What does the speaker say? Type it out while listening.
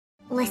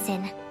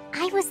Listen,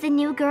 I was the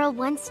new girl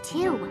once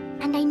too,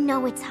 and I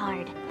know it's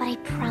hard, but I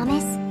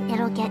promise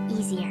it'll get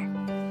easier.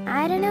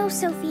 I don't know,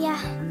 Sophia.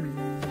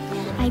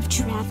 I've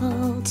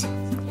traveled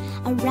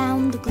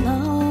around the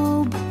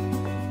globe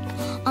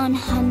on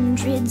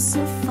hundreds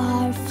of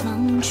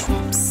far-flung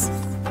trips.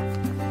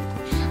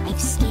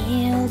 I've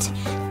scaled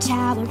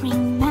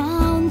towering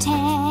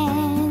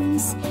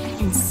mountains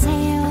and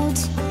sailed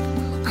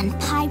on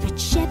pirate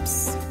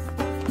ships.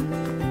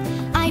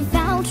 I've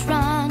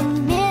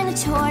outrun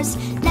minotaurs,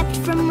 leapt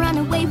from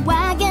runaway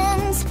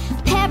wagons,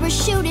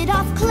 parachuted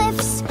off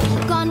cliffs,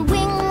 gone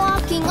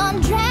wing-walking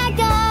on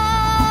dragons.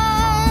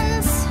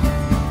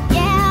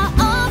 Yeah,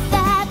 all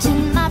that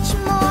and much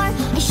more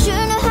I sure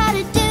know how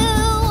to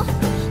do.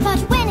 But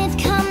when it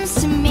comes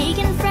to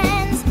making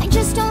friends, I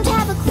just don't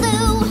have a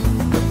clue.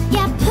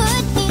 Yeah,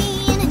 put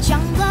me in a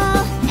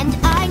jungle and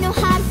I know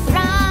how to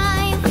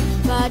thrive,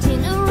 but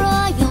in a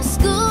royal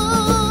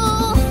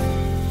school,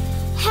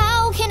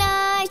 how can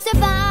I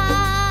survive?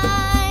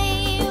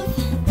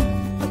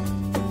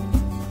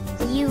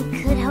 You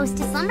could host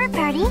a slumber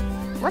party.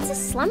 What's a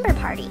slumber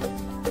party?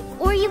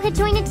 Or you could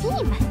join a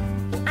team.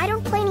 I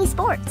don't play any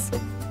sports.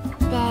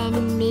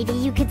 Then maybe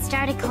you could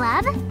start a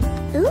club?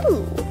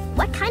 Ooh,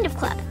 what kind of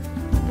club?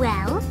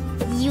 Well,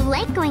 you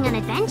like going on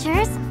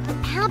adventures.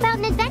 How about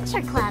an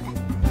adventure club?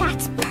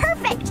 That's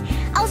perfect!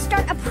 I'll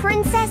start a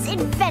Princess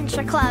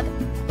Adventure Club.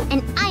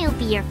 And I'll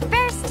be your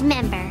first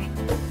member.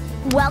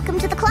 Welcome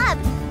to the club.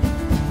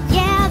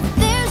 Yeah,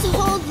 there's a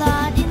whole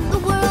lot in the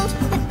world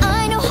that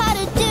I know how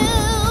to do.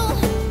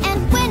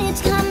 And when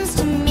it comes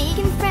to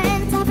making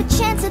friends, I have a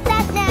chance at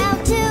that now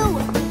too.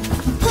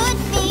 Put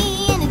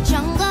me in a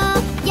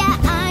jungle, yeah,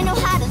 I know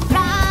how to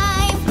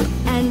thrive.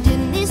 And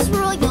in this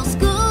royal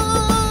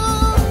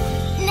school,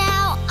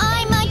 now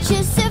I might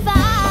just survive.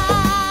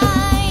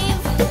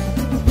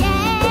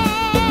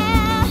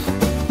 Yeah,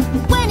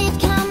 when it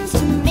comes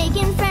to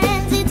making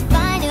friends, it's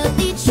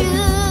finally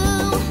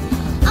true.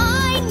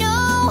 I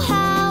know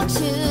how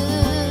to,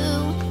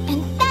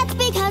 and that's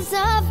because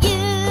of you.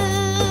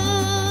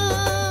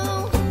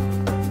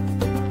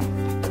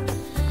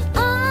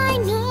 I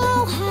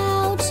know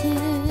how to,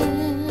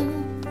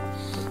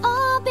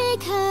 all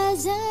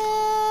because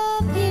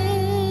of you.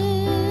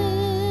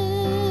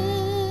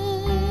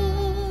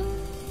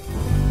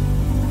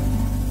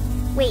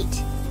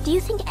 Wait, do you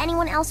think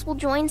anyone else will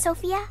join,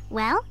 Sophia?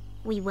 Well,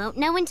 we won't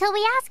know until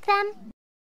we ask them.